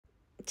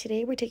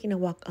Today we're taking a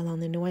walk along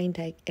the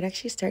Nieuwendijk. It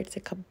actually starts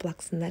a couple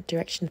blocks in that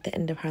direction at the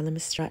end of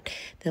Haarlemmerstraat.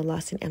 The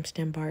Lost in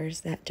Amsterdam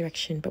bars that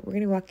direction, but we're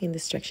going to be walking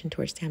this direction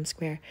towards Times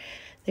Square.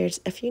 There's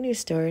a few new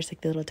stores,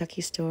 like the little ducky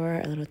store,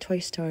 a little toy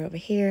store over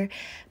here,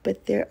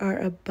 but there are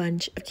a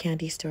bunch of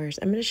candy stores.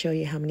 I'm going to show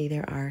you how many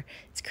there are.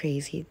 It's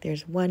crazy.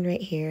 There's one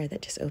right here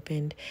that just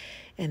opened,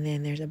 and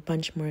then there's a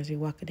bunch more as we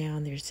walk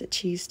down. There's a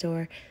cheese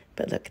store,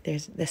 but look,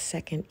 there's the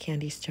second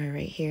candy store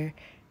right here.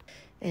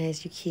 And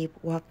as you keep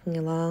walking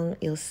along,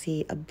 you'll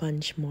see a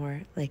bunch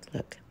more. Like,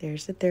 look,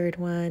 there's the third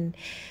one.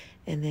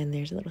 And then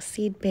there's a little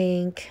seed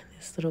bank,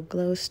 this little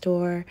glow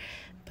store.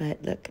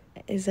 But look,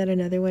 is that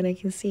another one I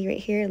can see right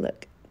here?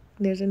 Look,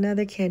 there's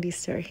another candy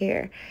store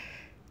here.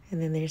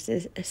 And then there's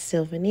this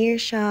souvenir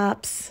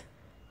shops.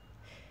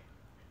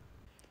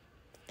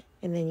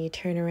 And then you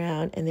turn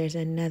around and there's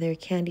another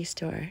candy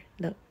store.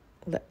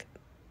 Look.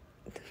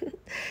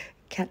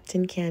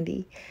 Captain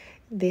Candy.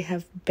 They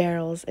have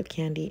barrels of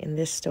candy in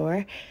this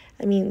store.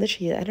 I mean,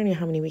 literally, I don't know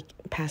how many we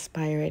passed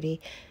by already.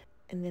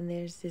 And then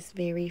there's this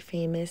very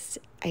famous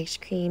ice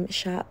cream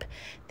shop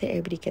that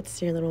everybody gets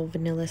their little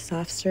vanilla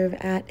soft serve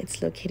at.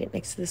 It's located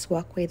next to this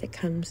walkway that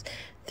comes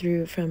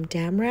through from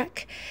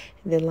Damrak.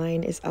 The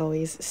line is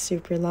always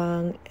super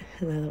long,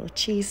 and a little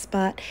cheese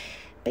spot.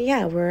 But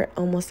yeah, we're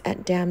almost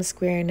at Dam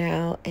Square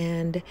now,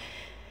 and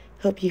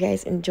hope you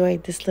guys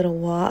enjoyed this little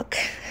walk.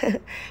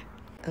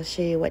 I'll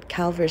show you what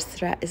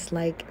Kalverstraat is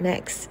like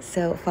next.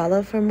 So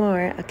follow for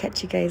more. I'll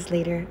catch you guys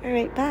later. All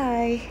right,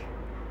 bye.